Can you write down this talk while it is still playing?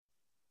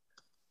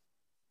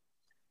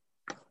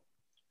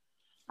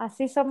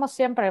Así somos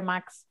siempre,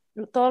 Max.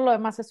 Todo lo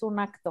demás es un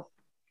acto.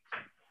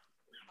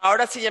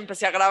 Ahora sí ya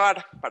empecé a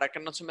grabar para que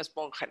no se me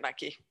esponjen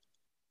aquí.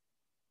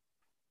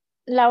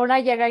 Laura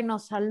llega y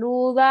nos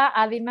saluda,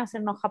 Adina se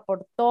enoja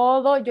por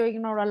todo, yo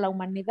ignoro a la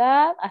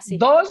humanidad, así.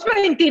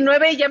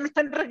 2:29 y ya me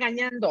están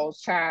regañando, o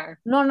sea.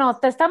 No,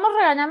 te estamos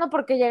regañando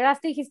porque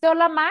llegaste y dijiste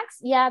hola Max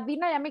y a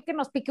Adina y a mí que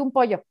nos pique un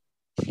pollo.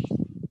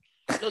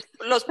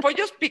 ¿Los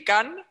pollos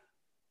pican?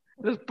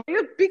 Los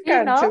pollos Sí,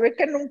 pican, ¿no? se ve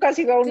que nunca has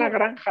ido a una Sí.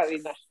 granja,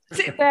 Dina.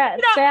 Sí,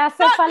 Te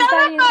hace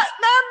falta ir.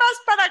 nada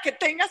más para que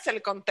tengas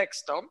el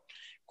contexto.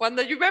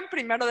 Cuando yo iba en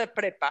primero de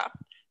prepa,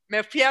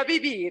 me fui a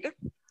vivir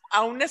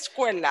a una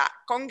escuela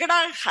con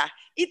granja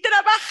y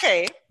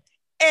trabajé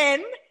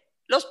en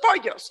los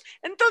pollos.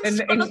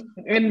 Entonces,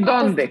 ¿En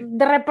dónde?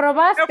 Pues,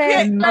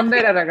 reprobaste. ¿En dónde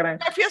era la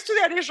granja? me fui a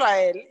estudiar a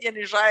Israel y en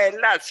Israel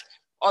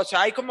o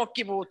sea, hay como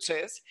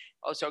kibutzes.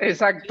 O sea,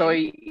 Exacto.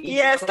 y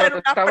esta era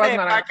una prepa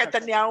naranjas. que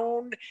tenía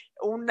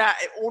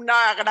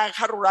una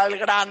granja rural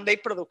grande y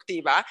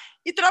productiva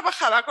y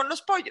trabajaba con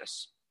los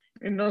pollos.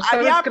 No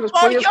sabes que los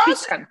pollos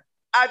pican.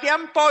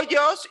 Habían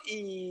pollos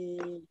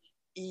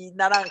y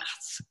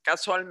naranjas,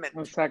 casualmente.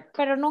 Exacto.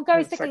 Pero nunca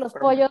viste que los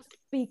pollos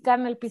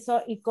pican el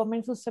piso y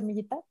comen sus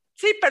semillitas.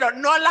 Sí, pero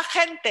no a la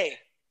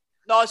gente.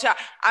 No, o sea,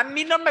 a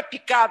mí no me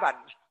picaban.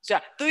 O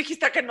sea, tú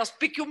dijiste que nos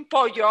pique un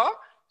pollo.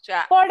 O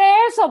sea, por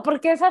eso,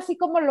 porque es así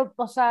como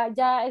o sea,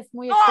 ya es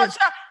muy extenso.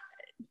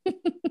 O sea,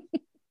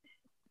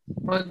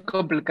 muy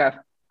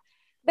complicado.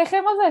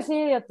 Dejemos de decir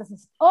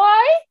idioteces.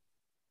 Hoy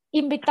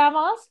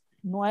invitamos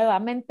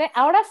nuevamente,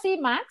 ahora sí,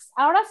 Max,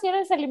 ahora sí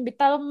eres el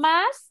invitado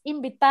más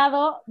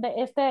invitado de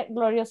este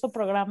glorioso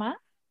programa.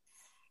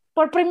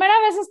 Por primera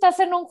vez estás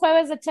en un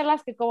jueves de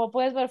chelas que, como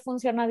puedes ver,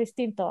 funciona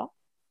distinto.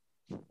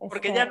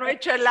 Porque ya no he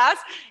chelas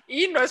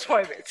y no es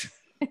jueves.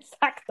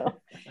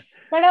 Exacto.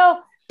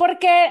 Pero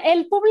porque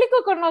el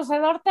público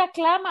conocedor te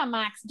aclama,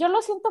 Max. Yo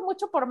lo siento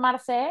mucho por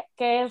Marce,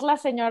 que es la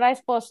señora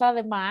esposa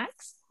de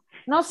Max.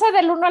 No sé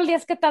del 1 al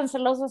 10 qué tan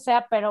celoso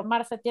sea, pero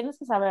Marce, tienes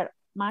que saber,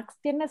 Max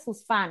tiene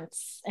sus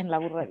fans en la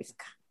Burra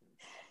Arisca.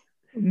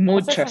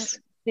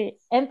 Muchas. Sí.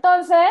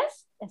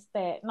 Entonces,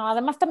 no,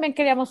 además también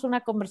queríamos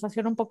una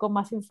conversación un poco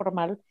más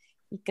informal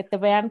y que te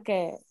vean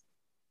que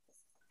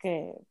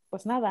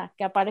pues nada,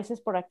 que apareces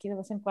por aquí de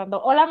vez en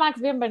cuando. Hola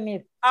Max,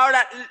 bienvenido.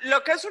 Ahora,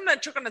 lo que es un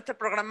hecho con este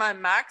programa de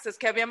Max es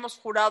que habíamos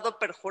jurado,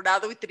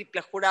 perjurado y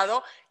triple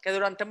jurado que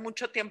durante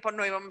mucho tiempo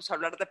no íbamos a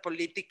hablar de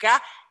política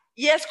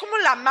y es como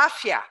la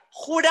mafia.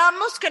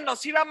 Juramos que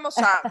nos íbamos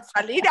a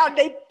salir and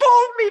they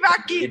pulled me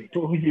back in. They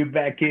pulled you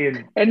back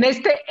in.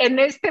 En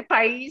este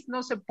país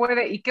no se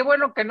puede, y qué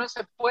bueno que no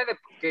se puede,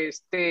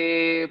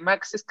 porque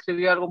Max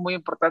escribió algo muy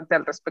importante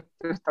al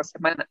respecto esta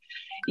semana.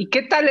 ¿Y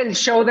qué tal el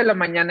show de la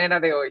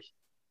mañanera de hoy?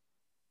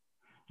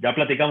 Ya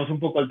platicamos un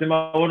poco el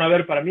tema. Bueno, a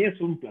ver, para mí es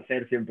un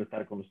placer siempre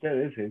estar con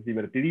ustedes, es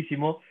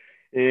divertidísimo.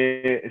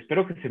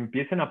 Espero que se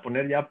empiecen a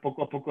poner ya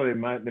poco a poco de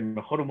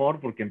mejor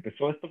humor, porque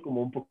empezó esto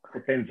como un poco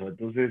tenso.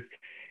 Entonces,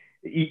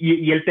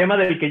 y el tema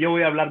del que yo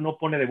voy a hablar no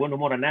pone de buen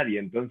humor a nadie.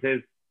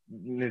 Entonces,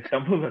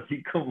 necesitamos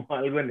así como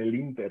algo en el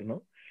Inter,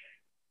 ¿no?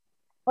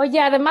 Oye,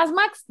 además,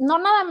 Max, no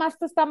nada más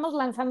te estamos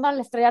lanzando al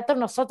estrellato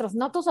nosotros,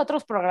 no tus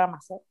otros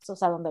programas, eso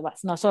es a dónde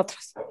vas,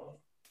 nosotros.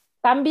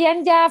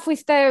 También ya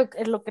fuiste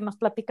lo que nos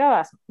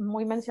platicabas,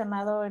 muy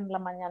mencionado en la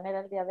mañanera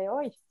el día de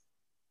hoy.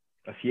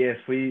 Así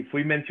es,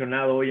 fui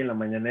mencionado hoy en la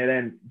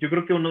mañanera. Yo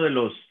creo que una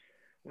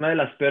de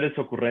las peores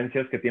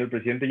ocurrencias que tiene el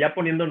presidente, ya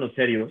poniéndonos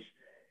serios,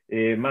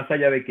 más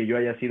allá de que yo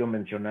haya sido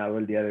mencionado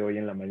el día de hoy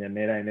en la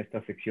mañanera en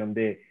esta sección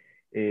de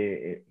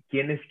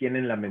quién es quién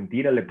en la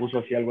mentira, le puso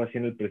así algo así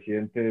en el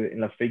presidente, en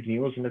las fake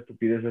news, una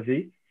estupidez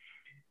así.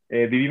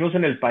 Vivimos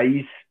en el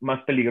país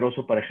más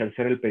peligroso para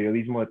ejercer el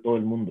periodismo de todo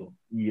el mundo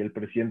y el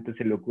presidente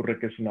se le ocurre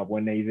que es una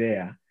buena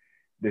idea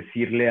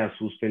decirle a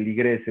sus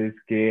feligreses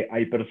que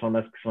hay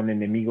personas que son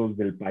enemigos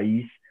del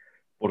país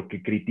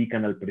porque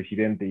critican al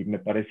presidente y me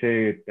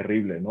parece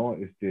terrible, ¿no?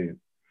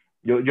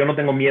 Yo no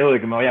tengo miedo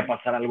de que me vaya a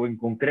pasar algo en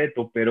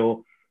concreto,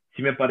 pero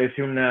sí me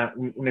parece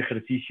un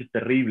ejercicio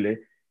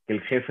terrible que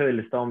el jefe del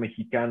Estado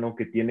mexicano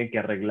que tiene que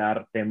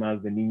arreglar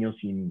temas de niños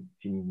sin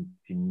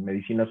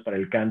medicinas para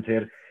el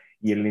cáncer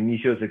y el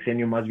inicio de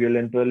sexenio más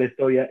violento de la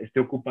historia, esté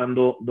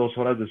ocupando 2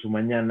 horas de su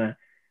mañana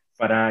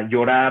para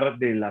llorar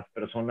de las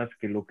personas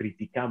que lo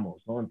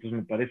criticamos, ¿no? Entonces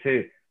me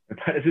parece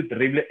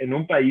terrible en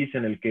un país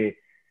en el que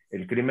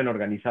el crimen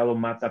organizado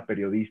mata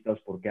periodistas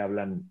porque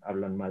hablan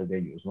mal de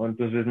ellos, ¿no?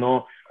 Entonces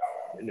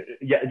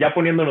ya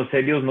poniéndonos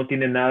serios, no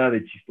tiene nada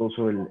de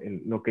chistoso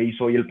lo que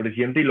hizo hoy el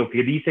presidente y lo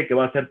que dice que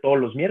va a hacer todos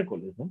los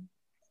miércoles, ¿no?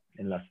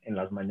 En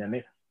las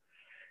mañaneras.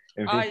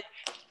 En fin. Ay,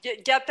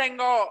 ya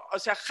tengo, o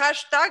sea,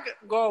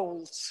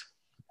 #goals.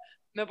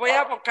 Me voy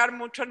a abocar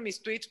mucho en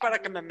mis tweets para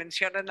que me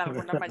mencionen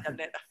alguna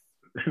mañanera.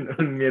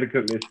 Un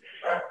miércoles.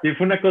 Sí,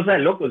 fue una cosa de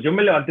locos. Yo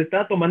me levanté,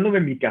 estaba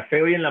tomándome mi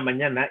café hoy en la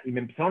mañana y me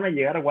empezaron a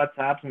llegar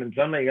WhatsApps, me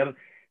empezaron a llegar,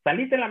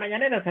 saliste en la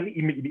mañanera,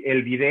 y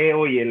el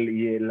video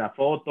y la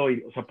foto,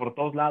 o sea, por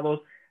todos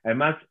lados.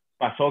 Además,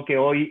 pasó que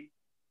hoy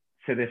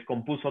se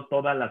descompuso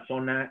toda la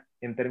zona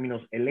en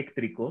términos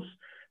eléctricos.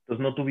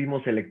 entonces no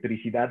tuvimos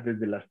electricidad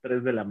desde las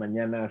 3 de la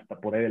mañana hasta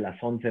por ahí de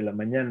las 11 de la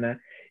mañana,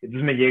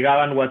 entonces me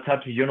llegaban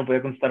WhatsApps y yo no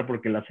podía contestar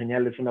porque la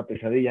señal es una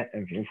pesadilla,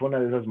 en fin, fue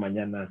una de esas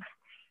mañanas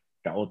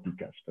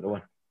caóticas, pero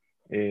bueno,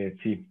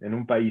 sí, en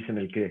un país en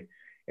el que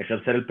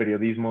ejercer el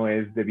periodismo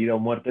es de vida o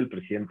muerte, el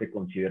presidente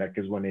considera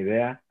que es buena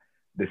idea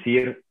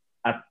decir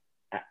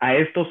a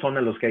estos son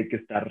a los que hay que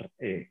estar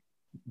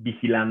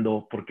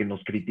vigilando porque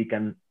nos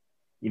critican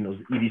y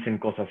dicen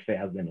cosas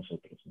feas de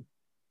nosotros, ¿no?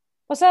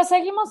 O sea,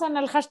 seguimos en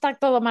el hashtag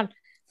todo mal.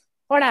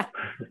 Ahora,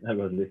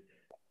 Algo así.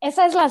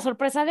 esa es la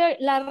sorpresa de hoy.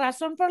 La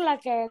razón por la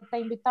que te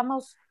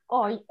invitamos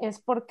hoy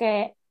es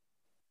porque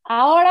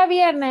ahora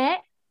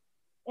viene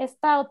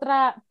esta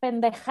otra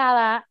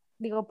pendejada,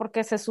 digo,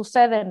 porque se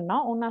suceden,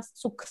 ¿no? Unas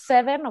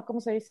suceden, o cómo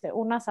se dice,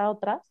 unas a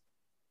otras.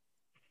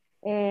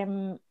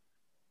 De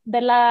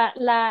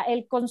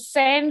el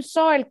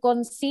consenso, el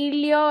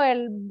concilio,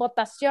 el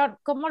votación,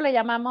 ¿cómo le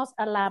llamamos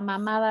a la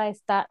mamada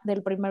esta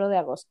del 1 de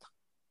agosto?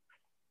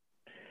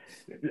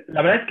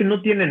 La verdad es que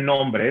no tiene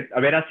nombre.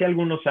 A ver, hace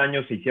algunos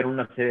años se hicieron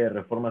una serie de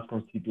reformas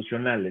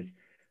constitucionales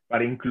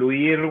para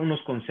incluir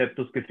unos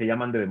conceptos que se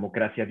llaman de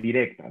democracia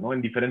directa, ¿no?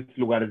 En diferentes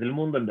lugares del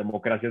mundo, en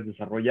democracias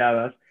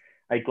desarrolladas,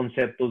 hay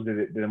conceptos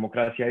de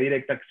democracia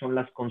directa que son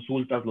las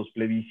consultas, los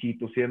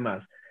plebiscitos y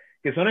demás,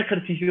 que son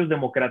ejercicios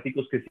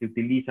democráticos que se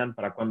utilizan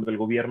para cuando el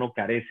gobierno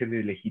carece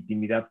de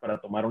legitimidad para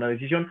tomar una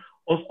decisión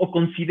o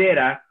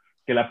considera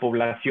que la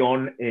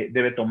población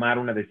debe tomar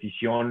una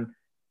decisión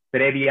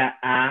previa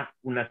a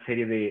una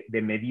serie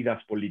de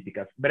medidas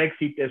políticas.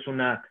 Brexit es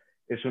uno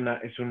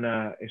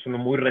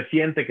muy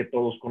reciente que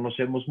todos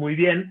conocemos muy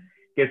bien,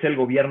 que es el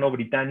gobierno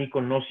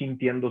británico no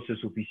sintiéndose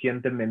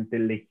suficientemente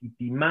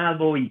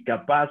legitimado y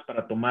capaz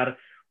para tomar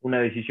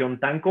una decisión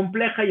tan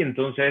compleja y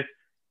entonces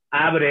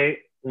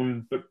abre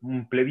un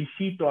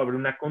plebiscito, abre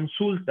una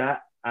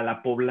consulta a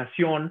la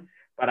población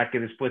para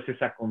que después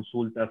esa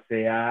consulta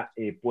sea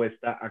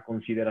puesta a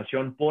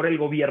consideración por el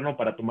gobierno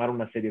para tomar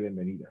una serie de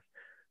medidas.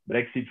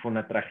 Brexit fue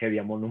una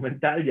tragedia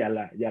monumental, ya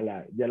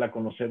la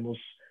conocemos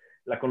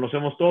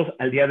todos.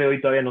 Al día de hoy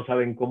todavía no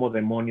saben cómo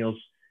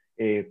demonios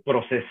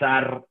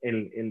procesar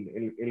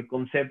el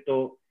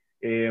concepto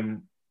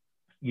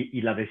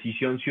y la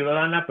decisión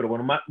ciudadana, pero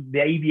bueno,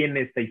 de ahí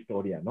viene esta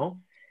historia, ¿no?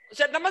 O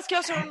sea, nada más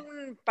quiero hacer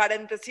un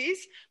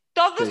paréntesis.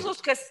 Todos Sí.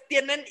 los que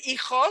tienen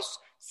hijos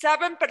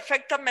saben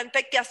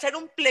perfectamente que hacer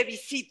un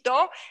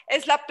plebiscito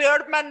es la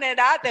peor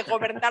manera de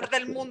gobernar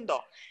del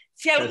mundo.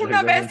 Si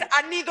alguna vez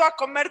han ido a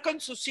comer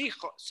con sus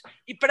hijos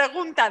y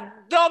preguntan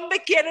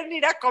dónde quieren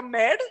ir a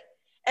comer,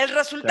 el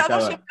resultado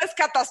siempre es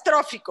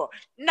catastrófico.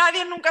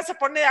 Nadie nunca se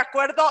pone de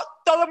acuerdo,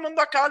 todo el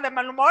mundo acaba de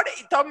mal humor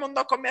y todo el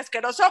mundo come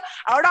asqueroso.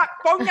 Ahora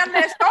pongan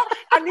esto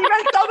a nivel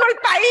todo el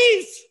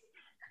país.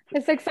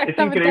 Es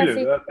exactamente es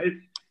increíble,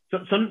 así.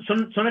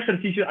 Son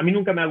ejercicios. A mí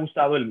nunca me ha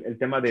gustado el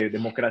tema de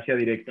democracia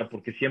directa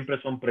porque siempre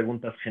son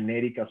preguntas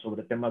genéricas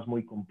sobre temas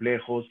muy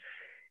complejos.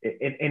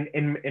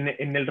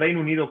 En el Reino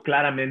Unido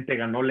claramente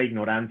ganó la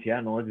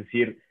ignorancia, ¿no? Es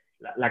decir,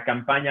 la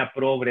campaña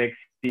pro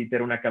Brexit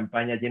era una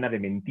campaña llena de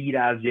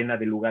mentiras, llena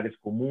de lugares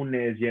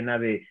comunes, llena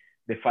de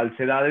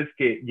falsedades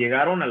que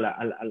llegaron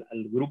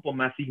al grupo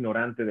más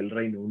ignorante del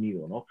Reino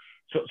Unido, ¿no?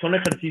 Son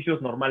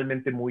ejercicios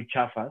normalmente muy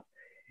chafas.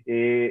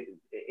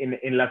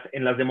 En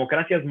las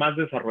democracias más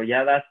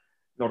desarrolladas,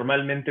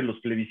 normalmente los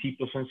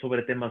plebiscitos son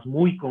sobre temas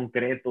muy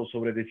concretos,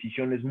 sobre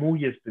decisiones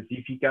muy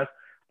específicas,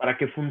 para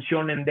que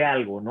funcionen de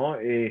algo, ¿no?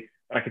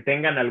 Para que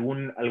tengan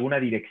alguna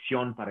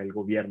dirección para el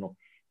gobierno.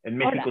 En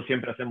México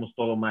siempre hacemos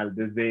todo mal,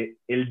 desde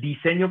el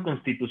diseño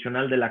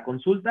constitucional de la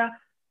consulta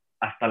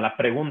hasta la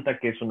pregunta,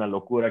 que es una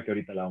locura que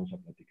ahorita la vamos a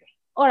platicar.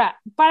 Ahora,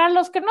 para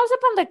los que no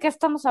sepan de qué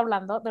estamos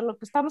hablando, de lo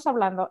que estamos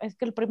hablando es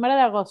que el 1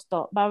 de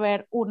agosto va a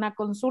haber una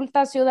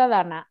consulta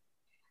ciudadana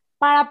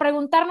para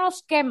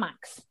preguntarnos qué,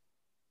 Max.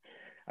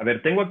 A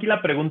ver, tengo aquí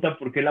la pregunta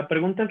porque la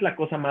pregunta es la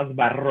cosa más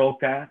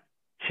barroca,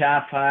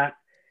 chafa,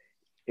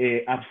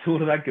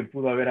 absurda que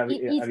pudo haber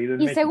habido en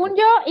México. Y según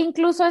yo,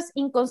 incluso es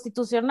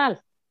inconstitucional.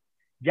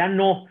 Ya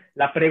no,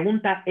 la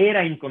pregunta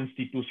era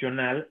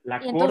inconstitucional, la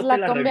Corte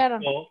la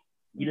revisó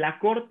y la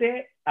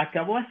Corte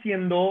acabó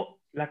haciendo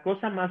la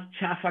cosa más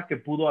chafa que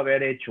pudo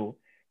haber hecho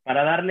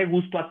para darle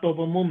gusto a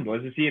todo mundo,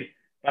 es decir,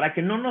 para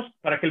que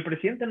el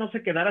presidente no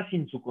se quedara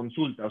sin su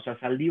consulta. O sea,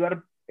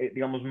 Saldívar,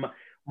 digamos,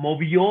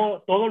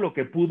 movió todo lo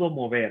que pudo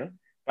mover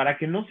para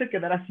que no se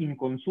quedara sin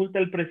consulta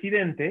el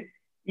presidente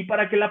y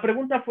para que la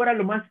pregunta fuera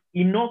lo más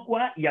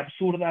inocua y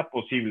absurda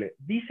posible.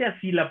 Dice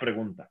así la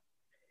pregunta: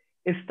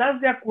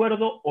 ¿estás de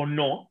acuerdo o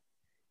no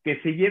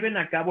que se lleven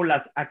a cabo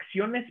las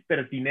acciones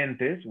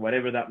pertinentes,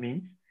 whatever that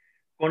means,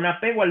 con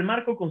apego al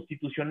marco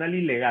constitucional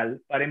y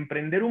legal para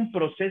emprender un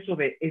proceso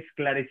de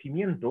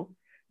esclarecimiento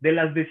de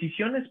las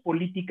decisiones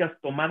políticas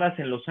tomadas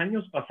en los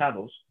años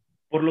pasados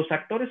por los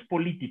actores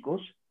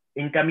políticos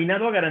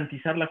encaminado a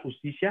garantizar la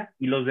justicia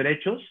y los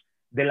derechos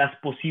de las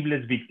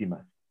posibles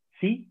víctimas?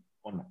 ¿Sí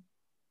o no?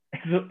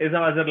 Esa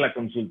va a ser la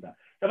consulta.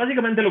 O sea,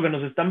 básicamente lo que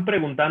nos están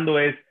preguntando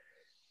es: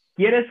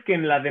 ¿quieres que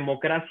en la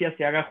democracia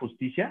se haga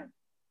justicia?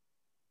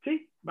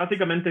 Sí,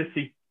 básicamente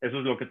sí. Eso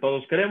es lo que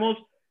todos queremos.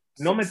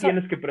 No me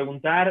tienes que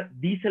preguntar,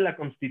 dice la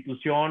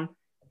Constitución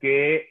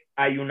que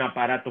hay un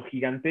aparato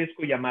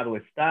gigantesco llamado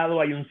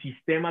Estado, hay un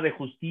sistema de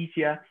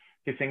justicia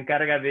que se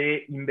encarga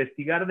de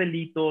investigar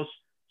delitos,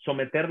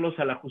 someterlos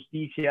a la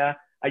justicia,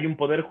 hay un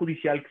poder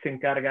judicial que se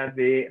encarga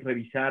de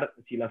revisar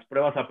si las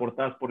pruebas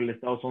aportadas por el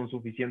Estado son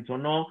suficientes o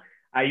no,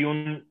 hay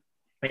un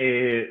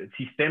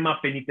sistema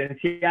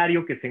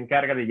penitenciario que se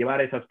encarga de llevar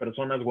a esas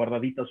personas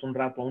guardaditas un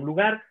rato a un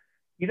lugar,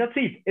 y that's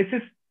it.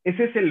 Ese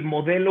es el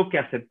modelo que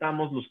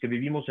aceptamos los que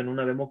vivimos en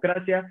una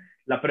democracia.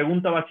 La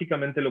pregunta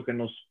básicamente lo que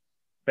nos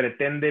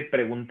pretende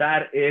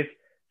preguntar es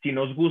si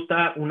nos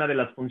gusta una de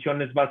las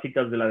funciones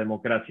básicas de la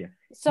democracia.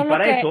 Solo y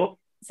para que eso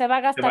se va a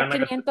se gastar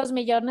van a 500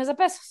 millones de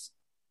pesos.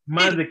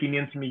 más de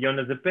 500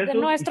 millones de pesos De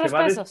y se nuestros va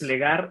a pesos.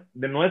 desplegar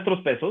de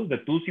nuestros pesos, de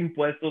tus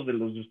impuestos, de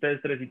los de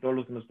ustedes tres y todos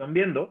los que nos están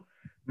viendo,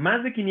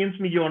 más de 500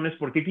 millones,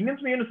 porque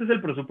 500 millones es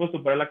el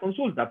presupuesto para la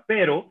consulta,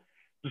 pero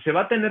pues, se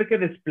va a tener que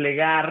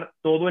desplegar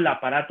todo el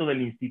aparato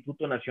del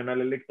Instituto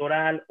Nacional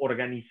Electoral,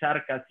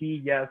 organizar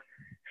casillas,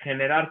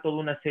 generar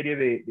toda una serie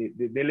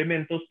de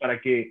elementos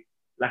para que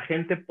la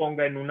gente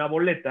ponga en una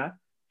boleta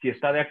si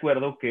está de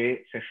acuerdo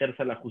que se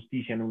ejerza la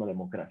justicia en una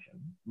democracia,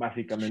 ¿no?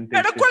 Básicamente.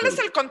 Pero ¿cuál es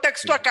el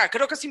contexto acá?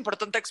 Creo que es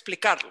importante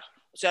explicarlo.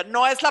 O sea,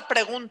 no es la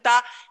pregunta,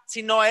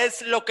 sino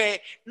es lo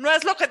que, no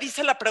es lo que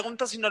dice la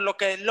pregunta, sino lo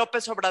que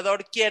López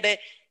Obrador quiere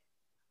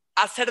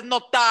hacer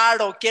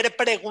notar o quiere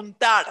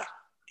preguntar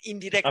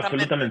indirectamente.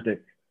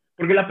 Absolutamente.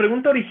 Porque la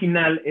pregunta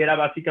original era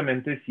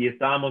básicamente si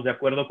estábamos de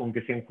acuerdo con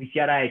que se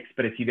enjuiciara a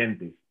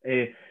expresidentes.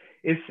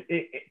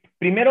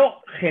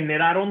 Primero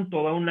generaron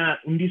todo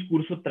un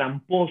discurso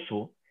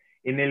tramposo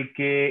en el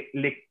que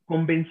le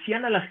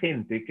convencían a la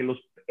gente que los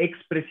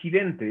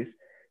expresidentes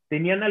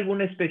tenían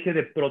alguna especie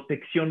de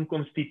protección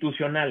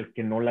constitucional,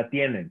 que no la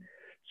tienen.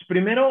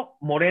 Primero,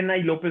 Morena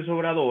y López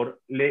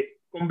Obrador le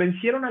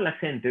convencieron a la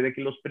gente de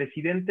que los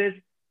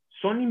presidentes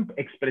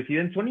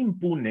expresidentes son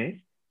impunes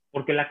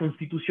porque la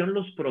Constitución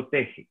los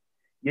protege.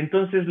 Y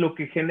entonces lo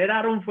que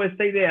generaron fue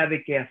esta idea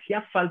de que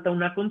hacía falta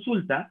una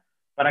consulta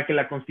para que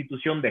la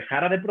Constitución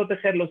dejara de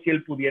protegerlos y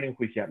él pudiera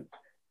enjuiciarlos.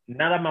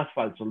 Nada más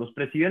falso. Los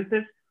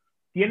presidentes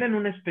tienen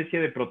una especie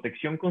de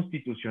protección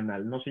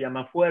constitucional, no se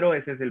llama fuero,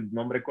 ese es el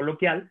nombre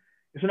coloquial,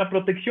 es una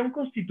protección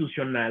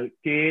constitucional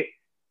que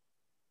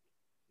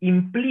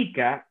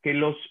implica que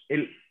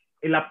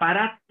el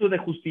aparato de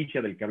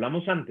justicia del que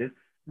hablamos antes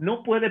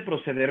no puede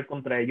proceder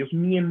contra ellos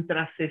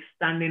mientras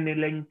están en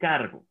el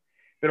encargo.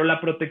 Pero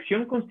la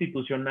protección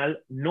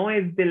constitucional no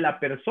es de la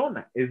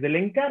persona, es del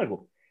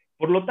encargo.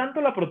 Por lo tanto,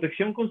 la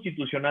protección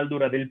constitucional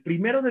dura del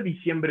 1 de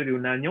diciembre de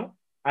un año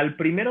al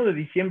 1 de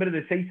diciembre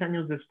de 6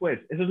 años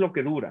después. Eso es lo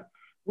que dura.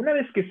 Una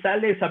vez que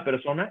sale esa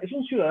persona, es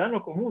un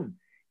ciudadano común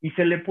y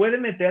se le puede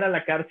meter a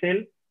la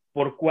cárcel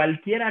por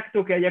cualquier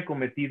acto que haya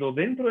cometido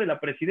dentro de la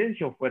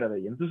presidencia o fuera de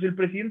ella. Entonces, el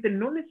presidente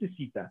no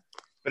necesita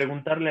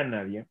preguntarle a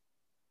nadie.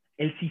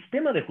 El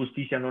sistema de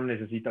justicia no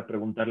necesita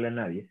preguntarle a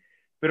nadie.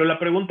 Pero la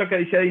pregunta que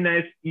dice Adina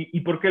es, ¿y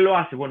por qué lo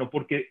hace? Bueno,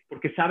 porque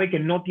sabe que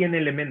no tiene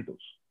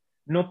elementos.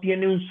 No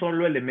tiene un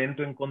solo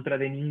elemento en contra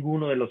de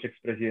ninguno de los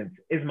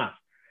expresidentes. Es más,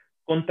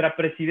 contra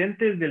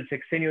presidentes del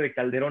sexenio de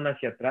Calderón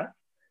hacia atrás,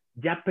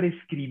 ya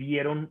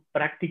prescribieron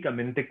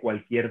prácticamente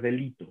cualquier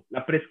delito.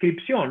 La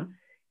prescripción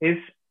es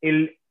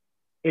el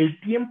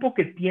tiempo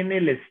que tiene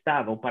el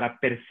Estado para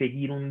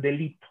perseguir un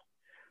delito.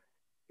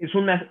 Es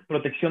una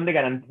protección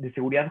de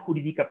seguridad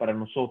jurídica para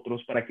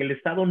nosotros, para que el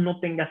Estado no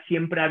tenga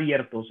siempre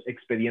abiertos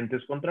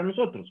expedientes contra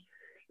nosotros.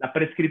 La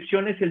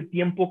prescripción es el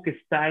tiempo que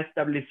está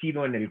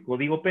establecido en el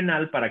Código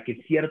Penal para que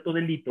cierto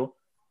delito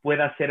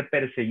pueda ser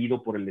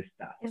perseguido por el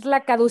Estado. Es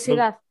la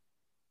caducidad.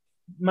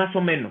 Más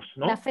o menos,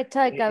 ¿no? La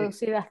fecha de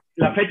caducidad.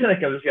 La fecha de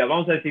caducidad,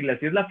 vamos a decirle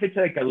así, es la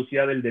fecha de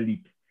caducidad del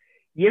delito.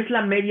 Y es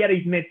la media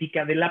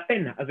aritmética de la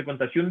pena. Haz de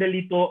cuenta,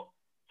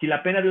 si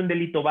la pena de un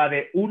delito va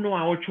de 1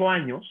 a 8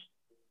 años,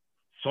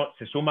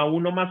 se suma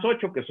 1 más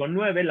 8, que son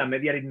 9, la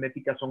media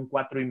aritmética son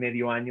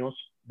 4,5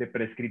 años de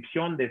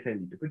prescripción de ese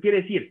delito. ¿Qué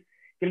quiere decir?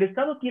 Que el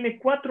Estado tiene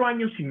 4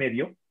 años y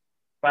medio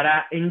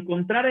para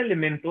encontrar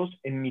elementos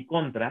en mi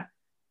contra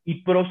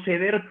y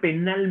proceder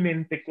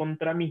penalmente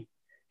contra mí.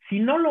 Si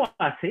no lo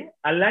hace,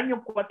 al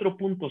año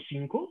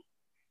 4.5,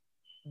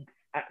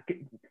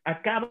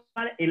 acaba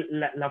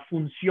la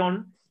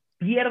función,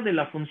 pierde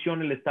la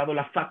función el Estado,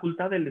 la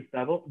facultad del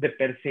Estado de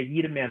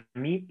perseguirme a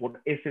mí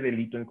por ese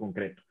delito en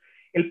concreto.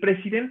 El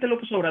presidente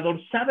López Obrador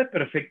sabe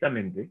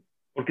perfectamente,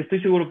 porque estoy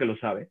seguro que lo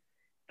sabe,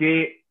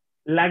 que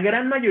la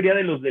gran mayoría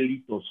de los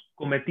delitos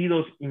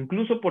cometidos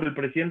incluso por el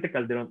presidente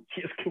Calderón,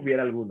 si es que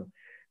hubiera alguno,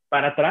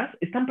 para atrás,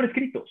 están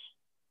prescritos.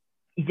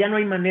 Y ya no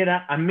hay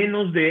manera, a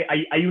menos de,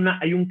 hay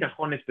un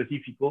cajón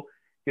específico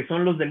que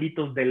son los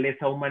delitos de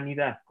lesa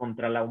humanidad,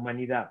 contra la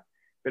humanidad.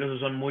 Pero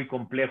esos son muy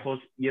complejos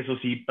y eso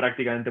sí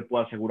prácticamente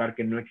puedo asegurar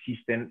que no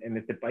existen en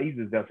este país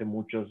desde hace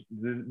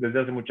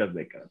muchas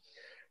décadas.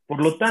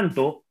 Por lo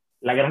tanto,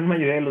 la gran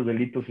mayoría de los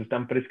delitos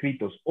están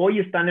prescritos. Hoy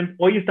están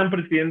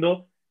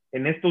prescribiendo,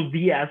 en estos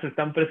días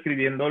están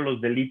prescribiendo los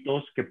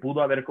delitos que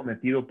pudo haber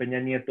cometido Peña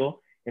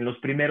Nieto en los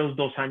primeros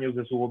 2 años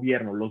de su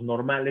gobierno, los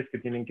normales que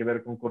tienen que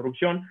ver con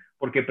corrupción,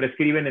 porque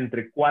prescriben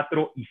entre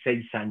 4 y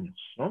 6 años,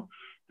 ¿no?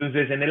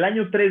 Entonces, en el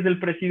año 3 del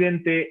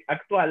presidente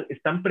actual,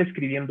 están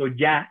prescribiendo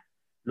ya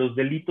los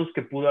delitos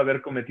que pudo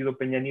haber cometido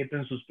Peña Nieto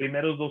en sus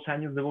primeros 2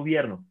 años de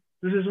gobierno.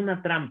 Entonces, es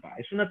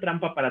una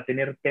trampa para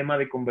tener tema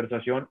de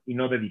conversación y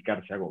no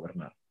dedicarse a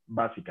gobernar,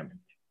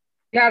 básicamente.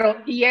 Claro,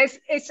 y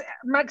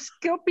Max,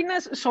 ¿qué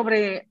opinas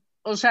sobre,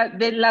 o sea,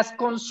 de las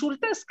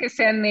consultas que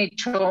se han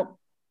hecho?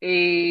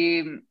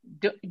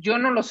 Yo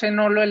no lo sé,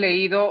 no lo he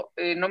leído,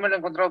 no me lo he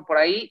encontrado por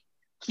ahí.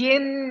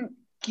 ¿Quién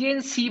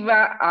sí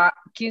va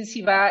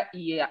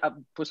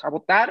pues a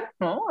votar,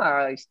 ¿no?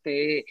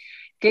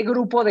 ¿Qué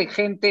grupo de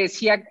gente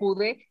sí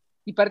acude?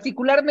 Y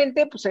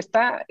particularmente, pues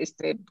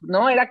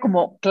no era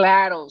como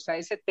claro, o sea,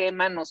 ese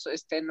tema nos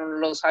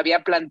los había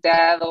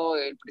planteado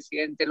el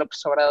presidente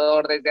López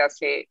Obrador desde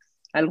hace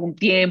algún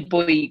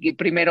tiempo y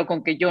primero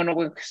con que yo no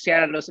voy a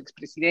enjuiciar a los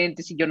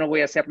expresidentes y yo no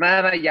voy a hacer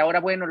nada y ahora,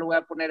 bueno, lo voy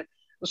a poner,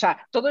 o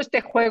sea, todo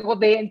este juego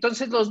de,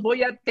 entonces los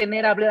voy a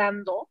tener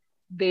hablando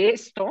de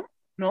esto,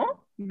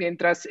 ¿no?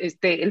 Mientras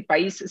el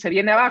país se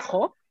viene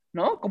abajo,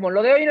 ¿no? Como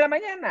lo de hoy en la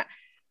mañana.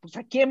 Pues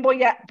a quién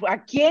voy a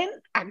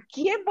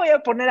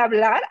poner a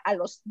hablar a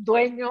los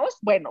dueños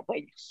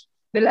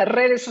de las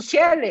redes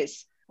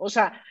sociales. O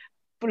sea,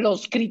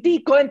 los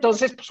critico,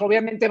 entonces, pues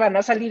obviamente van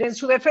a salir en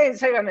su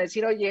defensa y van a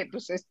decir, oye,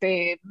 pues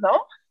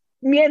 ¿no?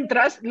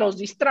 Mientras los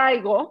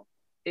distraigo,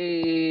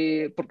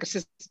 porque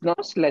 ¿no?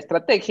 Es la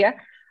estrategia,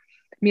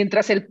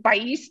 mientras el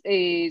país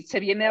se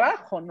viene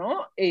abajo,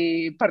 ¿no?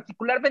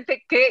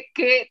 Particularmente,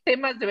 ¿qué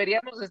temas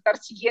deberíamos estar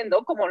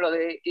siguiendo? Como lo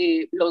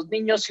de los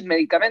niños sin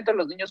medicamento,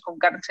 los niños con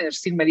cáncer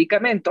sin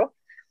medicamento,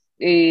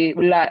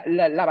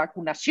 la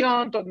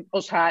vacunación,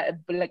 o sea,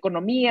 la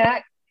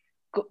economía.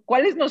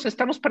 ¿Cuáles nos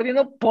estamos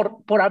perdiendo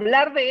por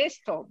hablar de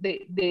esto,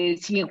 de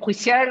si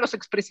enjuiciar a los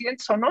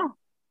expresidentes o no?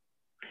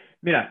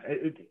 Mira,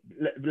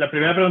 la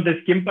primera pregunta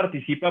es, ¿quién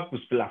participa?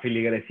 Pues la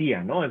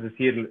feligresía, ¿no? Es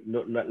decir,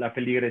 la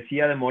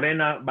feligresía de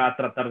Morena va a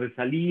tratar de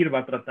salir, va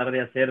a tratar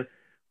de hacer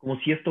como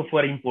si esto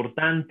fuera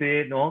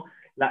importante, ¿no?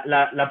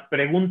 La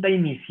pregunta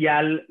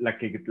inicial, la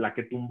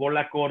que tumbó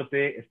la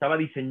Corte, estaba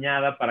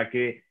diseñada para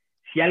que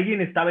si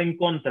alguien estaba en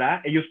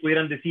contra, ellos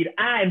pudieran decir,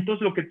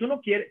 entonces lo que tú no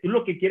quieres, tú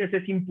lo que quieres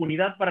es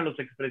impunidad para los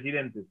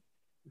expresidentes.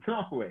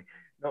 No, güey,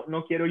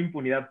 no quiero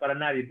impunidad para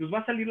nadie. Entonces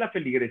va a salir la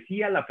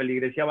feligresía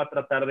va a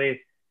tratar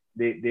de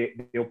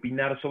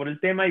opinar sobre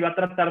el tema y va a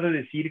tratar de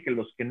decir que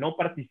los que no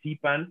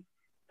participan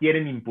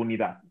quieren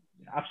impunidad.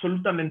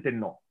 Absolutamente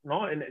no,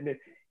 ¿no?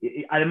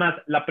 Además,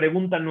 la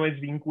pregunta no es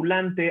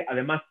vinculante,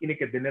 además tiene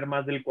que tener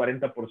más del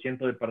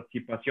 40% de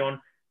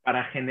participación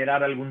para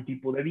generar algún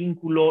tipo de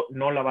vínculo,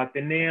 no la va a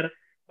tener,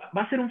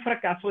 va a ser un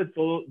fracaso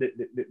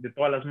de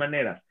todas las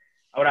maneras.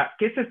 Ahora,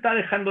 ¿qué se está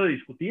dejando de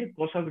discutir?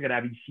 Cosas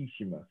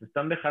gravísimas. Se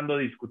están dejando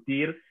de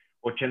discutir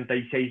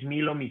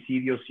 86,000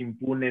 homicidios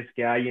impunes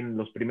que hay en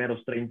los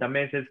primeros 30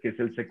 meses, que es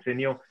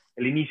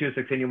el inicio del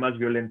sexenio más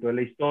violento de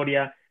la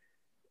historia.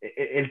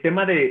 El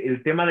tema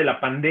de la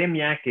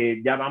pandemia,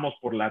 que ya vamos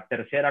por la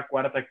tercera,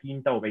 cuarta,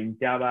 quinta o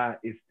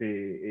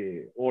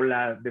 20ª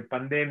ola de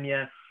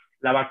pandemia,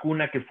 la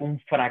vacuna que fue un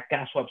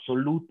fracaso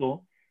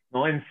absoluto,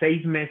 ¿no? En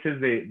 6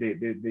 meses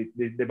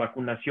de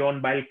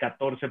vacunación va el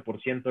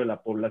 14% de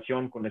la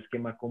población con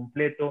esquema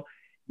completo,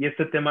 y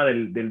este tema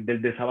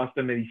del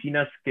desabasto de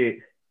medicinas, que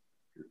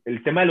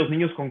el tema de los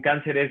niños con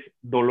cáncer es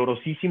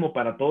dolorosísimo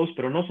para todos,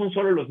 pero no son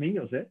solo los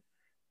niños, ¿eh?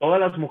 Todas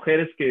las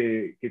mujeres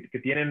que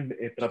tienen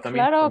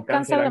tratamientos con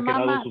cáncer han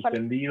quedado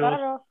suspendidos.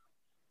 Claro.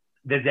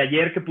 Desde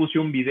ayer que puse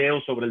un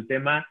video sobre el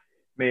tema,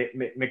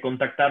 me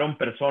contactaron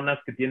personas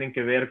que tienen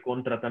que ver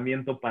con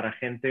tratamiento para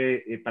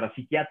para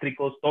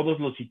psiquiátricos. Todos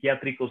los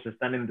psiquiátricos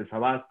están en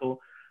desabasto.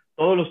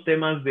 Todos los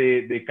temas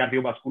de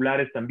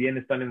cardiovasculares también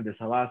están en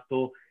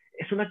desabasto.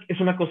 Es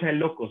una cosa de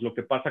locos lo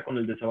que pasa con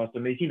el desabasto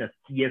de medicinas.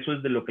 Y eso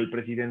es de lo que el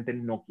presidente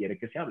no quiere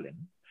que se hable,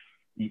 ¿no?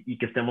 Y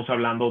que estemos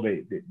hablando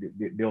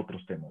de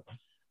otros temas, ¿no?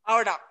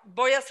 Ahora,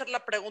 voy a hacer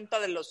la pregunta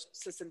de los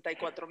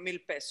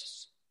 64,000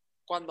 pesos.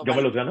 ¿Yo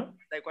me los gano?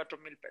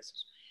 64,000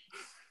 pesos.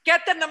 ¿Qué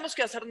tenemos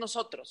que hacer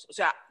nosotros? O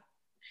sea,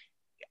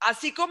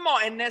 así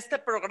como en este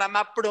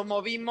programa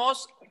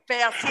promovimos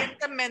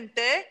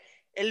fehacientemente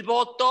el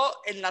voto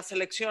en las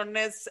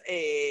elecciones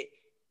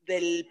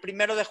del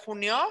 1 de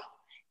junio,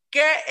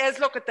 ¿qué es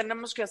lo que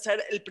tenemos que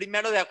hacer el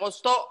 1 de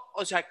agosto?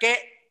 O sea,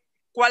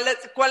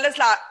 ¿cuál es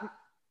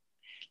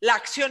la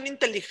acción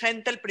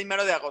inteligente el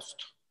 1 de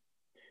agosto?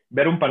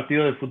 Ver un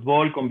partido de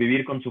fútbol,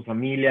 convivir con su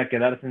familia,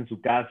 quedarse en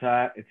su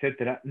casa,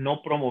 etcétera.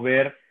 No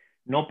promover,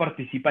 no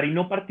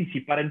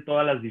participar en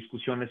todas las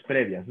discusiones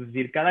previas. Es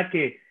decir, cada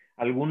que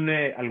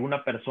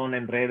alguna persona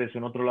en redes o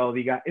en otro lado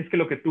diga, es que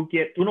lo que tú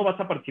quieres, tú no vas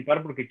a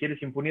participar porque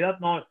quieres impunidad.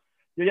 No,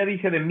 yo ya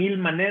dije de 1000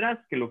 maneras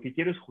que lo que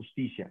quiero es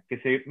justicia, que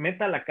se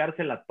meta a la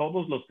cárcel a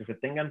todos los que se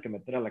tengan que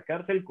meter a la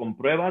cárcel con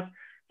pruebas,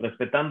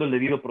 respetando el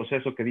debido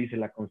proceso que dice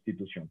la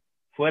Constitución.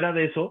 Fuera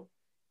de eso,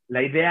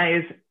 la idea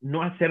es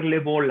no hacerle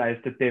bola a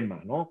este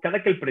tema, ¿no?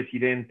 Cada que el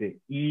presidente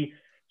y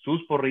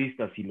sus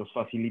porristas y los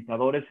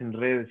facilitadores en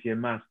redes y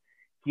demás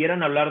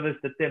quieran hablar de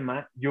este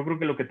tema, yo creo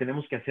que lo que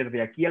tenemos que hacer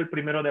de aquí al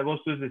 1 de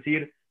agosto es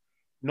decir,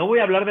 no voy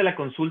a hablar de la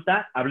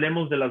consulta,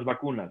 hablemos de las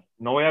vacunas.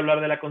 No voy a hablar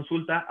de la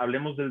consulta,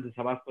 hablemos del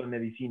desabasto de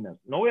medicinas.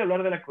 No voy a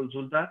hablar de la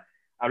consulta,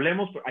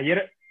 hablemos...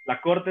 Ayer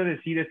la Corte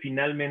decide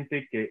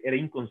finalmente que era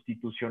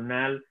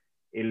inconstitucional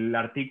el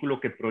artículo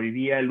que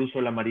prohibía el uso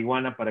de la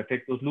marihuana para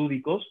efectos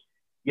lúdicos,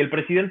 y el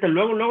presidente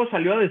luego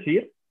salió a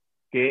decir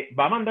que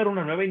va a mandar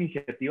una nueva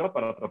iniciativa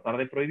para tratar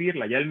de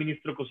prohibirla. Ya el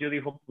ministro Cosío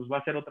dijo, pues va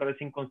a ser otra vez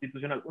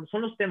inconstitucional.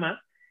 Son los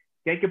temas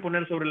que hay que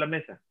poner sobre la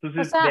mesa.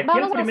 Entonces, O sea, de aquí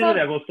al vamos a 1 de hacer...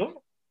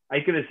 agosto,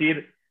 hay que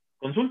decir,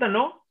 consulta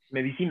no,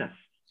 medicinas.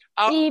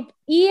 Y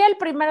el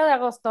 1 de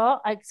agosto,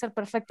 hay que ser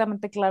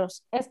perfectamente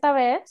claros, esta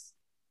vez,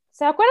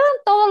 ¿se acuerdan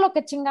todo lo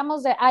que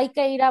chingamos de hay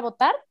que ir a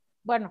votar?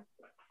 Bueno,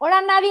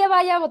 ahora nadie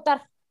vaya a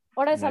votar,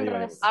 ahora es al Nadie vaya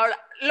a revés. votar. Ahora,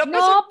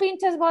 No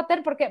pinches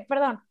voten porque,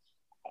 perdón,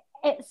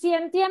 si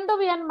entiendo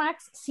bien,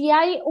 Max, si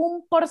hay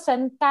un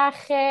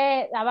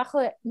porcentaje abajo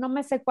de, no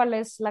me sé cuál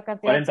es la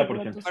cantidad.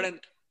 40%.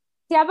 40.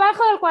 Si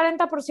abajo del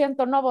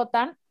 40% no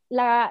votan,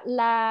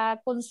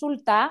 la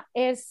consulta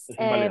Es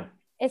inválida.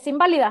 es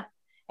inválida.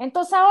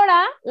 Entonces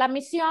ahora la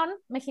misión,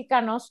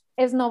 mexicanos,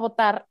 es no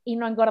votar y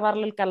no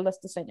engordarle el caldo a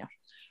este señor.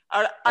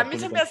 Ahora, a mí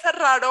se me hace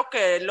raro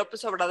que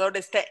López Obrador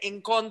esté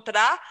en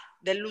contra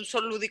del uso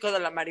lúdico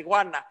de la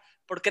marihuana,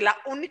 porque la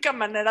única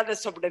manera de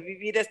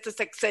sobrevivir este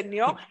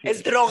sexenio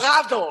es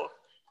drogado.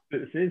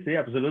 Sí,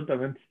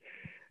 absolutamente.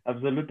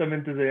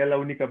 Absolutamente sería la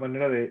única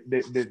manera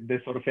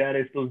de surfear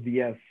estos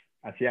días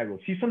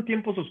aciagos. Sí son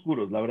tiempos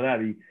oscuros, la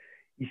verdad,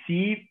 y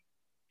sí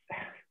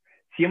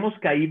hemos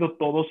caído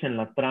todos en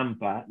la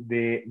trampa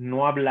de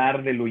no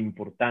hablar de lo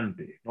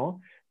importante,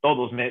 ¿no?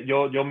 Todos,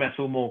 yo me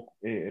asumo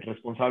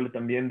responsable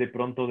también de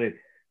pronto de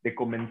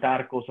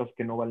comentar cosas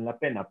que no valen la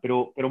pena,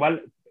 pero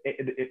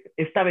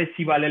esta vez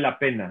sí vale la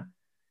pena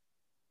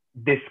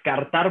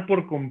descartar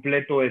por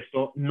completo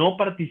esto, no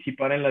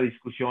participar en la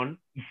discusión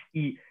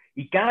y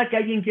cada que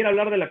alguien quiera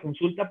hablar de la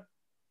consulta,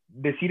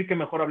 decir que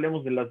mejor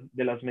hablemos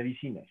de las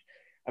medicinas.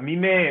 A mí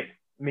me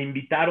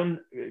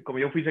invitaron, como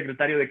yo fui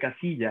secretario de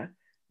casilla,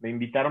 me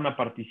invitaron a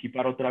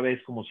participar otra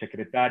vez como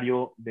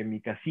secretario de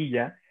mi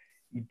casilla.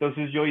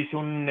 Entonces yo hice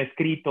un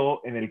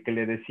escrito en el que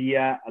le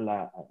decía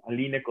al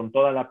INE con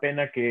toda la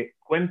pena que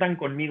cuentan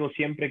conmigo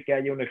siempre que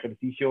haya un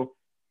ejercicio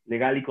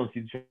legal y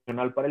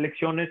constitucional para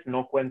elecciones,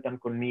 no cuentan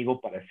conmigo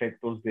para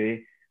efectos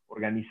de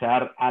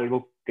organizar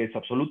algo que es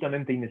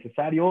absolutamente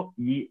innecesario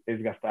y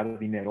es gastar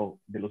dinero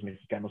de los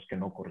mexicanos que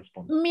no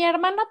corresponde. Mi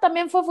hermana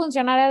también fue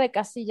funcionaria de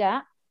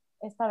casilla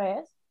esta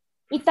vez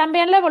y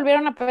también le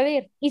volvieron a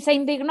pedir y se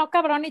indignó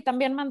cabrón y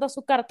también mandó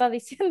su carta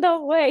diciendo,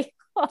 güey,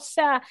 o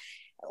sea,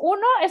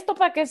 uno, ¿esto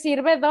para qué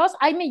sirve? Dos,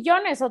 hay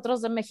millones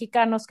otros de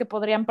mexicanos que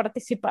podrían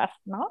participar,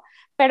 ¿no?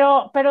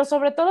 Pero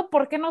sobre todo,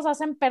 ¿por qué nos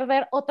hacen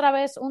perder otra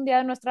vez un día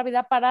de nuestra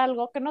vida para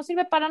algo que no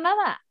sirve para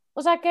nada?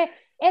 O sea, que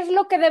es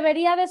lo que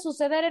debería de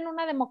suceder en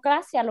una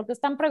democracia, lo que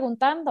están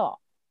preguntando.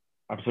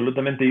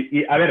 Absolutamente.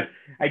 Y a ver,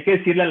 hay que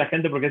decirle a la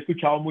gente, porque he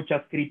escuchado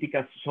muchas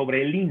críticas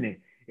sobre el INE.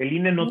 El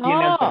INE no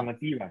tiene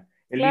alternativa.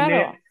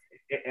 Claro.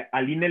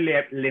 Al INE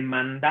le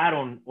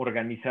mandaron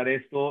organizar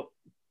esto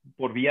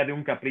por vía de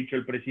un capricho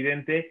del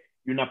presidente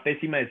y una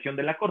pésima decisión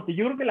de la Corte.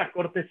 Yo creo que la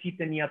Corte sí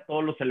tenía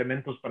todos los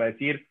elementos para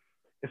decir,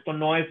 esto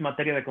no es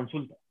materia de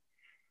consulta.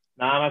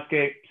 Nada más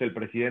que pues, el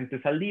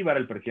presidente Saldívar,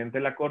 el presidente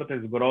de la Corte,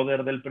 es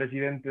brother del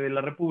presidente de la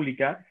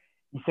República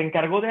y se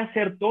encargó de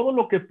hacer todo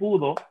lo que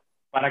pudo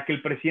para que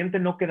el presidente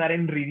no quedara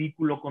en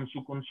ridículo con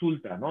su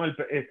consulta, ¿no?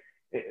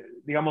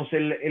 Digamos,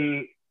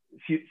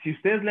 si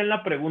ustedes leen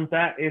la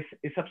pregunta,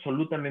 es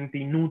absolutamente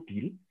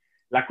inútil.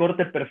 La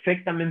Corte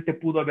perfectamente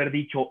pudo haber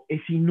dicho,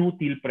 es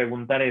inútil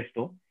preguntar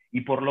esto,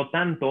 y por lo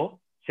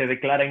tanto se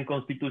declara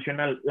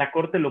inconstitucional. La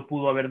Corte lo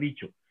pudo haber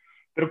dicho.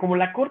 Pero como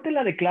la Corte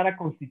la declara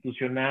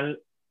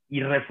constitucional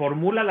y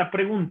reformula la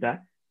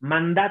pregunta,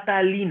 mandata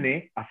al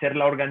INE a hacer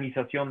la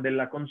organización de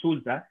la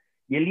consulta,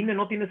 y el INE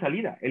no tiene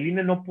salida, el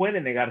INE no puede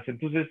negarse.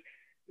 Entonces,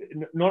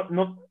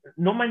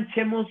 no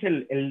manchemos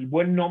el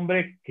buen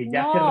nombre que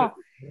ya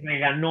se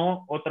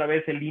reganó otra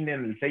vez el INE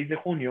en el 6 de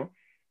junio,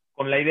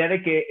 con la idea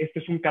de que este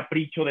es un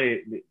capricho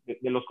de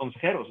los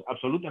consejeros.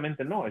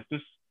 Absolutamente no, esto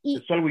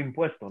es algo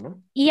impuesto,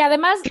 ¿no? Y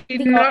además,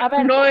 digo, a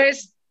ver, no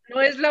es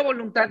la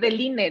voluntad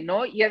del INE,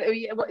 ¿no? Y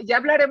ya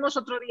hablaremos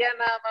otro día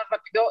nada más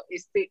rápido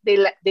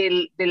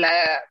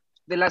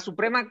de la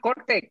Suprema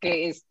Corte,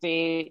 que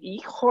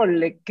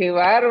híjole, qué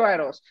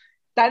bárbaros.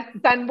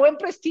 Tan buen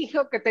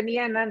prestigio que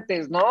tenían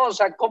antes, ¿no? O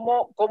sea,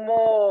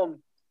 cómo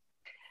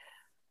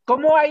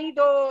ha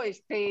ido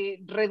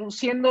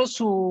reduciendo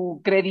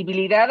su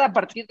credibilidad a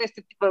partir de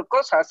este tipo de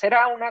cosas.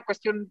 Era una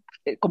cuestión,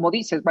 como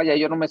dices, vaya,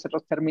 yo no me sé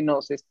los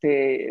términos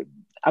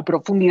a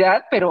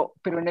profundidad, pero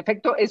en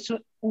efecto es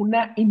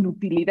una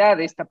inutilidad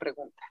esta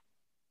pregunta.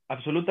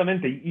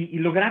 Absolutamente. Y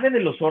lo grave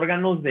de los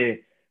órganos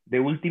de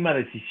última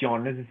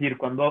decisión, es decir,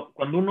 cuando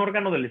un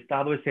órgano del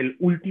Estado es el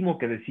último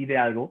que decide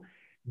algo,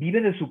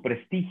 vive de su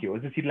prestigio,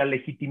 es decir, la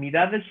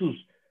legitimidad de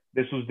sus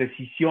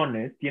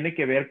decisiones tiene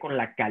que ver con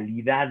la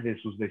calidad de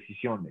sus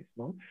decisiones,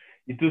 ¿no?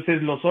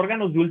 Entonces, los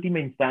órganos de última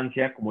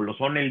instancia, como lo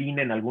son el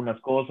INE en algunas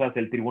cosas,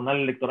 el Tribunal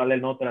Electoral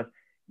en otras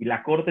y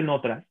la Corte en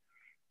otras,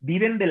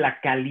 viven de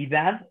la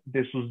calidad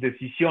de sus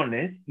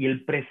decisiones y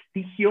el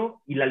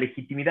prestigio y la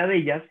legitimidad de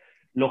ellas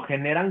lo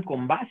generan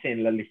con base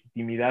en la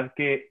legitimidad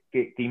que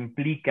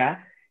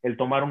implica el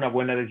tomar una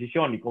buena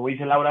decisión. Y como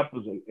dice Laura,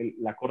 pues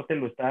la Corte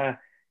lo está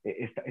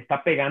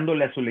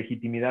pegándole a su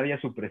legitimidad y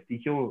a su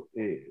prestigio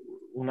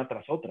una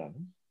tras otra, ¿no?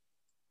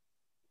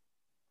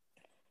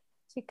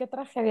 Sí, qué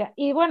tragedia.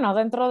 Y bueno,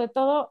 dentro de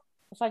todo,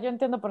 o sea, yo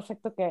entiendo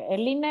perfecto que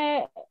el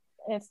INE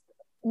es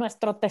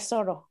nuestro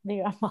tesoro,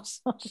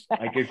 digamos. O sea,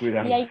 hay que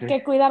cuidarlo. Y hay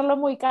que cuidarlo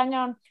muy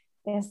cañón.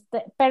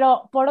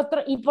 Pero por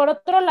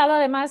otro lado,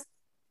 además,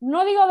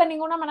 no digo de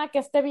ninguna manera que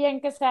esté bien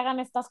que se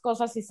hagan estas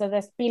cosas y se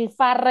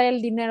despilfarre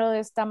el dinero de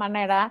esta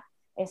manera,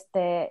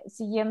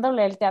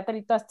 siguiéndole el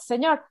teatrito a este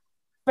señor.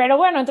 Pero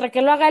bueno, entre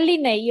que lo haga el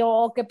INE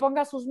o que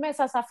ponga sus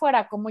mesas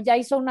afuera, como ya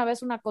hizo una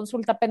vez una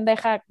consulta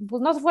pendeja,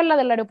 pues no fue la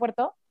del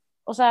aeropuerto.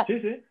 O sea,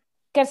 sí.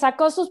 Que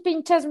sacó sus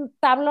pinches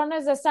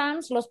tablones de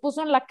Sams, los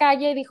puso en la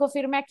calle y dijo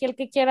firme aquí el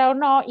que quiera o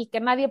no, y que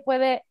nadie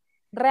puede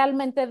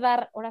realmente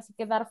ahora sí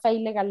que dar fe y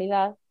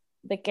legalidad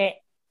de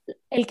que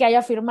el que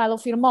haya firmado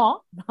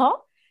firmó,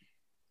 ¿no?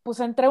 Pues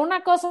entre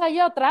una cosa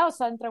y otra, o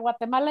sea, entre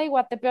Guatemala y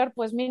Guatepeor,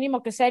 pues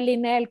mínimo que sea el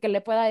INE el que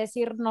le pueda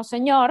decir no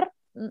señor,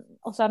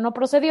 o sea, no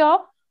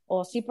procedió,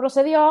 o sí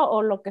procedió,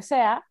 o lo que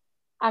sea,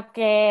 a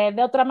que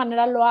de otra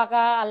manera lo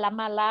haga a la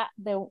mala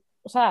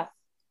o sea,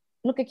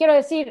 lo que quiero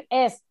decir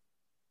es,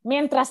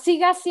 mientras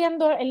siga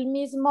siendo el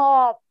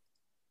mismo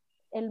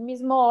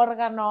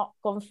órgano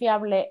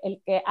confiable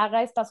el que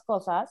haga estas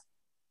cosas,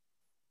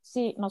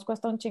 sí, nos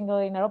cuesta un chingo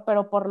de dinero,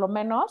 pero por lo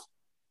menos,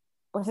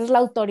 pues es la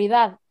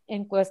autoridad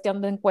en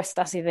cuestión de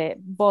encuestas y de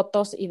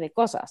votos y de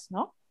cosas,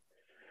 ¿no?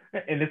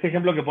 En este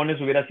ejemplo que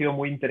pones hubiera sido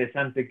muy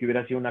interesante que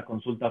hubiera sido una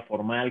consulta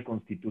formal,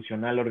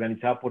 constitucional,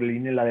 organizada por el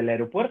INE, la del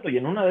aeropuerto, y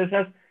en una de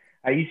esas,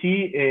 ahí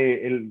sí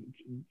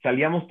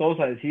salíamos todos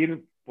a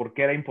decir por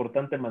qué era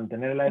importante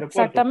mantener el aeropuerto.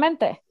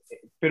 Exactamente.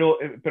 Pero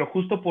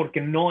justo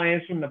porque no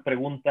es una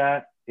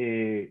pregunta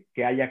que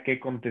haya que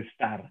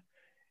contestar.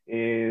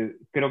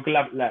 Creo que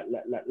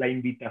la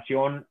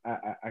invitación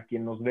a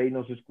quien nos ve y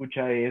nos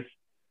escucha es,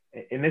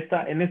 en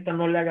esta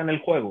no le hagan el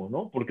juego,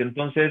 ¿no? Porque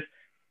entonces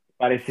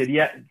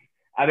parecería,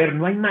 a ver,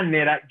 no hay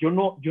manera, yo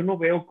no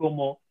veo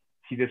cómo,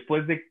 si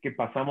después de que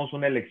pasamos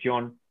una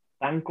elección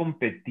tan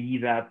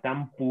competida,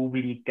 tan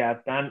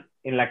pública,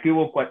 en la que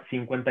hubo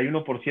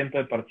 51%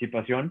 de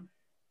participación,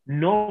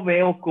 no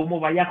veo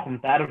cómo vaya a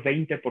juntar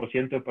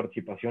 20% de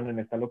participación en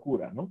esta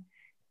locura, ¿no?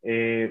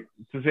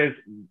 Entonces...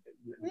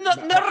 No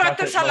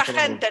retes a la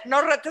gente,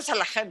 no retes a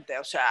la gente,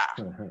 o sea...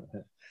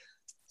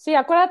 Sí,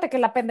 acuérdate que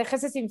la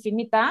pendejez es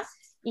infinita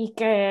y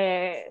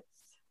que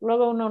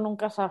luego uno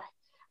nunca sabe.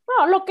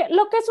 No, lo que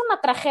es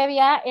una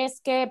tragedia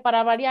es que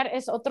para variar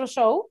es otro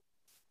show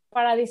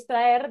para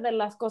distraer de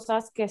las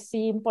cosas que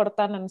sí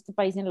importan en este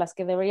país, en las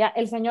que debería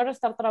el señor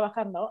estar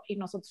trabajando y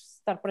nosotros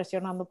estar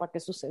presionando para que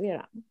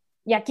sucediera.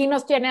 Y aquí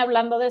nos tiene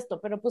hablando de esto,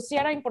 pero pues sí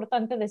era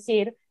importante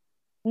decir,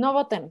 no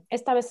voten,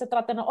 esta vez se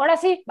trata, no. Ahora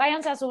sí,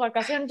 váyanse a su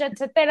vacación,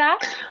 etcétera,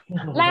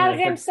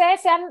 lárguense,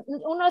 sean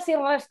unos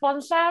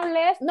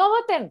irresponsables, no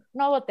voten,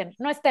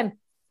 no estén.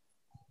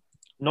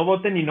 No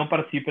voten y no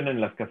participen en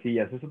las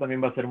casillas, eso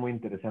también va a ser muy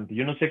interesante.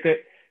 Yo no sé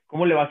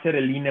cómo le va a hacer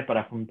el INE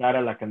para juntar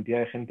a la cantidad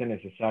de gente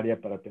necesaria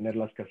para tener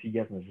las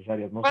casillas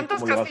necesarias. No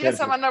 ¿Cuántas sé cómo casillas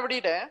se van van a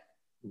abrir,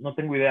 No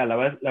tengo idea, la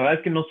verdad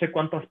es que no sé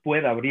cuántas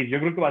pueda abrir. Yo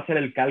creo que va a ser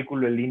el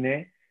cálculo el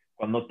INE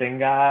cuando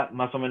tenga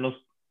más o menos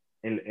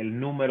el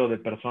número de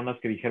personas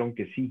que dijeron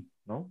que sí,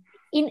 ¿no?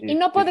 ¿Y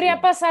no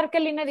podría pasar que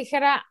el INE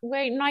dijera,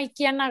 güey, no hay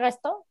quien haga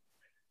esto?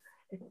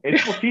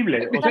 Es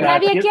posible. O sea,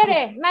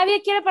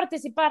 nadie quiere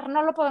participar,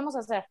 no lo podemos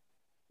hacer.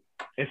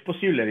 Es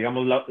posible,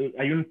 digamos,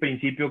 hay un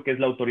principio que es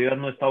la autoridad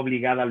no está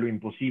obligada a lo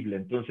imposible.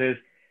 Entonces,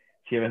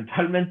 si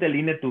eventualmente el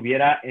INE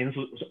tuviera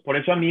por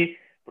eso a mí,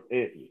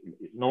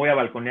 no voy a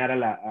balconear a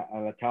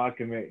la chava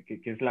que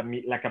es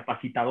la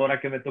capacitadora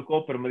que me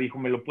tocó, pero me dijo,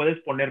 me lo puedes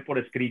poner por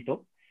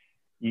escrito,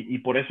 y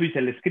por eso hice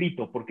el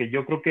escrito, porque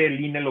yo creo que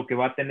el INE lo que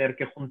va a tener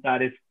que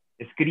juntar es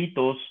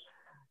escritos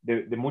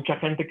de mucha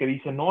gente que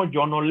dice, no,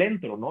 yo no le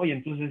entro, ¿no? Y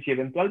entonces, si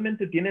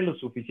eventualmente tiene lo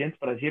suficiente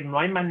para decir, no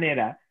hay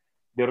manera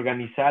de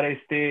organizar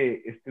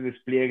este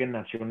despliegue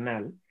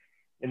nacional,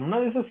 en una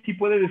de esas sí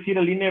puede decir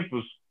el INE,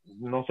 pues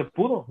no se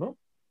pudo, ¿no?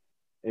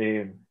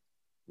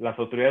 Las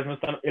autoridades no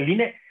están... El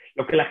INE,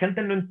 lo que la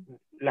gente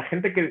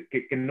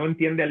que no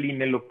entiende al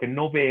INE, lo que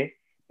no ve,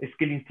 es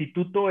que el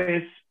instituto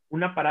es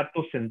un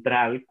aparato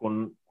central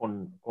con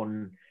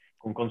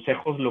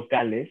consejos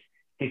locales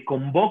que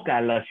convoca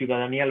a la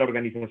ciudadanía a la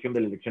organización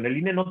de la elección. El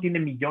INE no tiene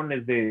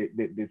millones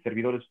de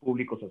servidores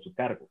públicos a su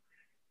cargo.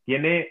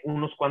 Tiene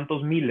unos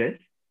cuantos miles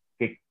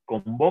que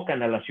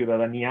convocan a la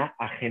ciudadanía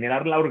a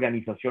generar la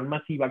organización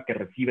masiva que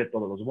recibe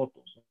todos los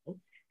votos, ¿no?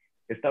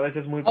 Esta vez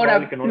es muy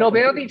probable que no lo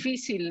veo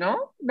difícil,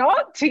 ¿no? ¿No?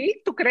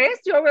 ¿Sí? ¿Tú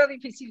crees? Yo veo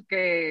difícil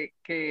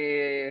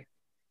que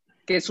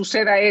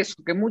suceda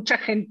eso, que mucha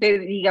gente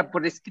diga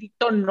por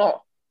escrito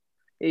no.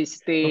 ¿No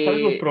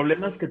sabes los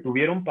problemas que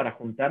tuvieron para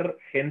juntar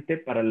gente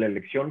para la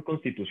elección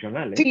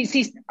constitucional, Sí,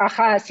 sí,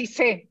 ajá, sí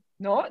sé,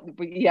 ¿no?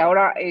 Y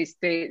ahora,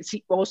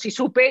 sí, o sí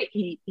supe,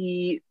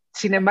 y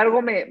sin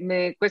embargo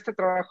me cuesta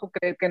trabajo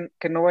creer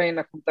que no vayan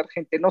a juntar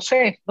gente. No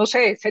sé,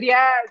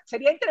 sería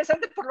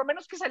interesante por lo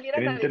menos que salieran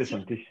Sería a decir,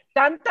 interesantísimo.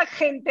 tanta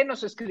gente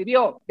nos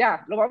escribió,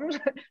 ya, lo vamos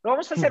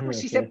a hacer pues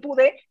si se Okay.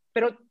 pude,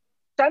 pero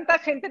tanta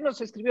gente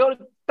nos escribió,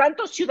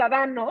 tantos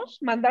ciudadanos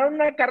mandaron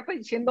una carta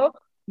diciendo,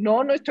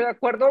 no estoy de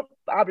acuerdo,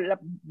 bla,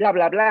 bla,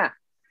 bla, bla.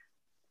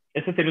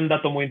 Ese sería un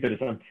dato muy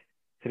interesante.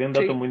 Sería un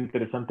dato Sí. muy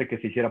interesante que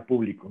se hiciera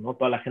público, ¿no?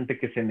 Toda la gente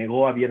que se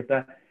negó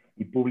abierta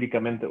y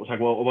públicamente, o sea,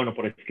 o bueno,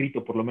 por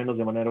escrito, por lo menos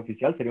de manera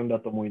oficial, sería un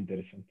dato muy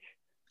interesante.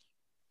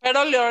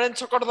 Pero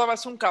Lorenzo Córdoba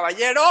es un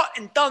caballero,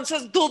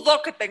 entonces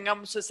dudo que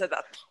tengamos ese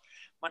dato.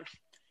 Bueno,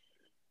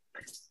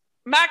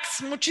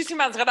 Max,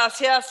 muchísimas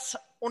gracias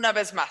una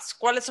vez más.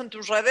 ¿Cuáles son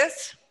tus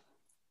redes?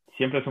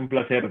 Siempre es un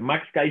placer.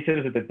 Max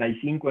Kaiser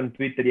 75 en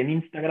Twitter y en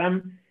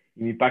Instagram,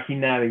 y mi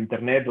página de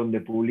internet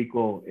donde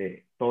publico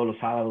todos los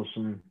sábados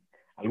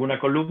alguna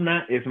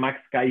columna es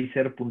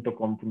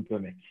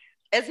maxkaiser.com.mx.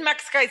 ¿Es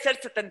Max Kaiser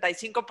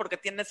 75 porque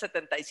tiene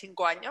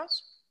 75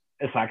 años?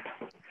 Exacto.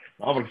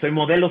 No, porque soy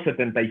modelo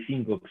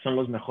 75, que son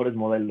los mejores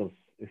modelos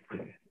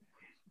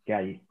que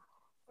hay.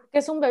 Porque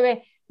es un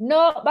bebé.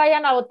 No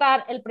vayan a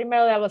votar el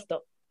 1 de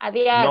agosto.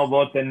 Adiós. No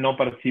voten, no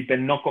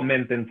participen, no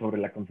comenten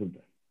sobre la consulta.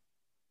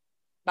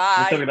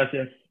 Muchas Bye.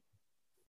 gracias.